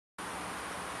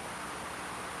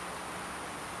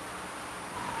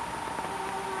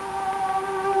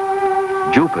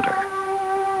Jupiter,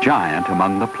 giant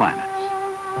among the planets.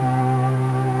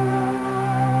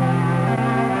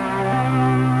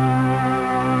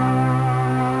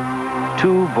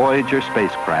 Two Voyager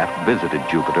spacecraft visited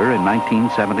Jupiter in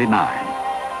 1979.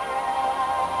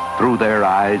 Through their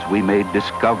eyes, we made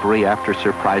discovery after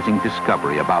surprising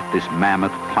discovery about this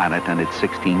mammoth planet and its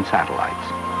 16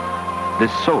 satellites.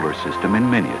 This solar system in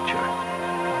miniature.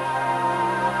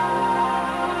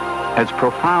 As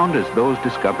profound as those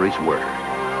discoveries were,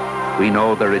 we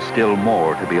know there is still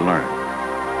more to be learned.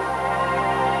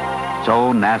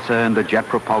 So NASA and the Jet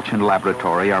Propulsion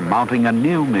Laboratory are mounting a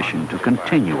new mission to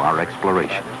continue our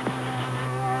exploration.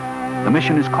 The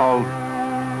mission is called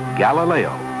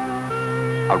Galileo,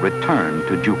 a return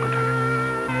to Jupiter.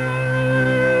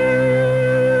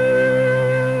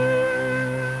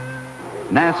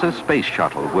 NASA's space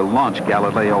shuttle will launch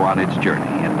Galileo on its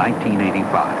journey in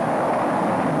 1985.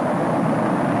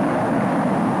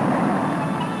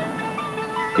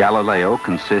 Galileo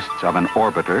consists of an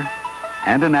orbiter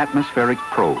and an atmospheric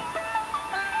probe.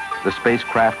 The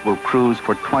spacecraft will cruise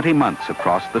for 20 months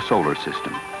across the solar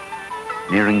system,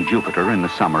 nearing Jupiter in the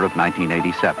summer of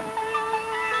 1987.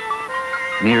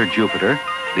 Near Jupiter,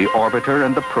 the orbiter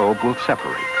and the probe will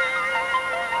separate.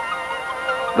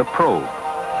 The probe,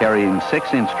 carrying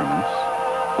 6 instruments,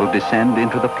 will descend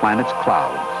into the planet's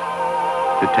clouds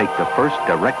to take the first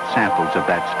direct samples of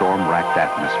that storm-racked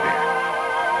atmosphere.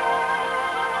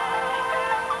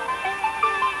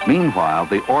 Meanwhile,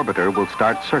 the orbiter will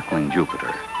start circling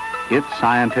Jupiter. Its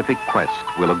scientific quest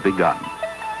will have begun.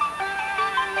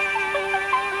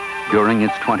 During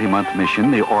its 20-month mission,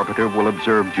 the orbiter will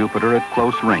observe Jupiter at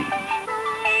close range.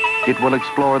 It will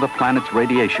explore the planet's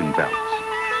radiation belts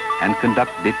and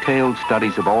conduct detailed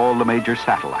studies of all the major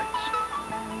satellites.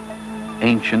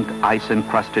 Ancient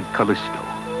ice-encrusted Callisto,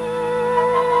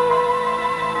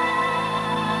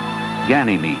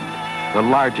 Ganymede, the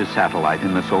largest satellite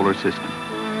in the solar system,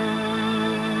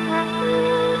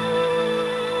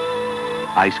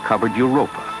 ice-covered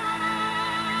Europa,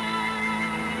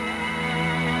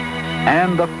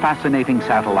 and the fascinating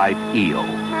satellite Io.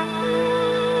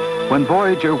 When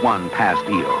Voyager 1 passed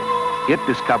Io, it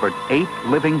discovered 8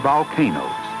 living volcanoes,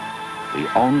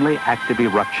 the only active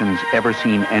eruptions ever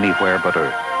seen anywhere but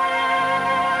Earth.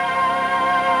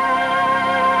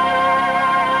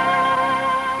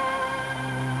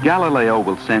 Galileo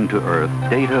will send to Earth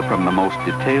data from the most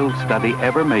detailed study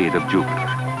ever made of Jupiter.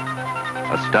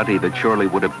 A study that surely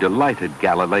would have delighted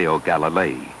Galileo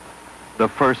Galilei, the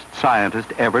first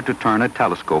scientist ever to turn a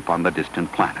telescope on the distant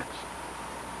planets.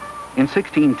 In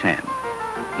 1610,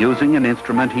 using an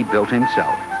instrument he built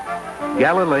himself,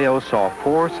 Galileo saw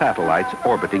 4 satellites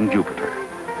orbiting Jupiter.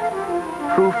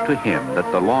 Proof to him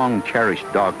that the long-cherished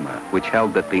dogma, which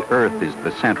held that the Earth is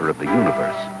the center of the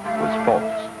universe, was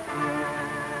false.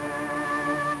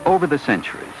 Over the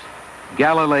centuries,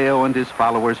 Galileo and his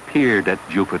followers peered at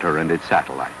Jupiter and its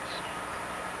satellites,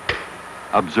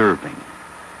 observing,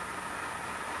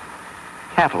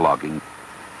 cataloging,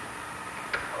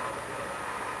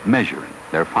 measuring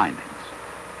their findings.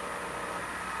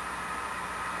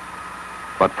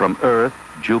 But from Earth,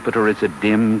 Jupiter is a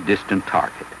dim, distant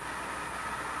target.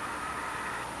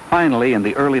 Finally, in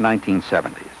the early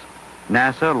 1970s,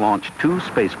 NASA launched 2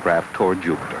 spacecraft toward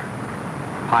Jupiter,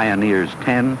 Pioneers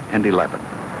 10 and 11.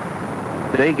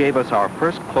 They gave us our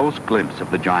first close glimpse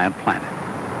of the giant planet.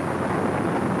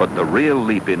 But the real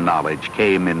leap in knowledge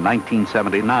came in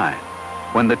 1979,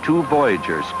 when the 2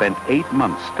 Voyagers spent 8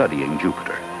 months studying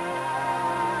Jupiter.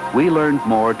 We learned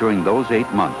more during those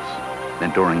 8 months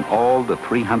than during all the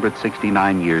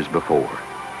 369 years before.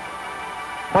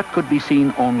 What could be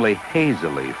seen only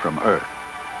hazily from Earth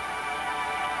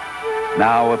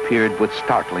now appeared with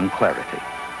startling clarity.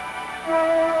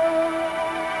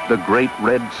 The Great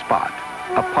Red Spot,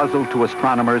 a puzzle to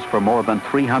astronomers for more than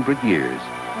 300 years,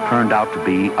 turned out to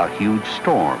be a huge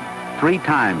storm, 3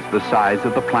 times the size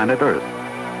of the planet Earth,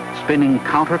 spinning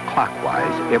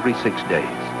counterclockwise every 6 days.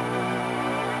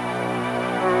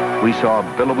 We saw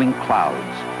billowing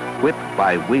clouds, whipped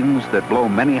by winds that blow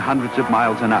many hundreds of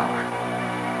miles an hour.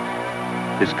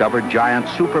 Discovered giant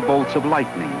superbolts of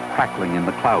lightning crackling in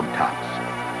the cloud tops.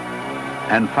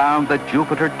 And found that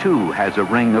Jupiter, too, has a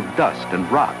ring of dust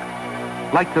and rock,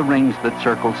 like the rings that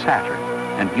circle Saturn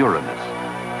and Uranus.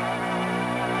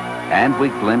 And we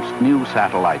glimpsed new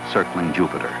satellites circling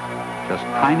Jupiter, just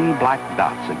tiny black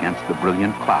dots against the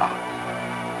brilliant clouds.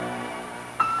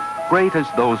 Great as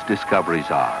those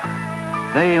discoveries are,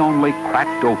 they only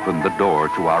cracked open the door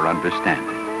to our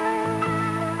understanding.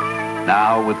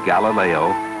 Now, with Galileo,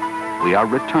 we are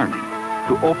returning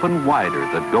to open wider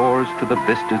the doors to the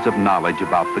vistas of knowledge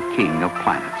about the King of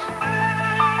Planets.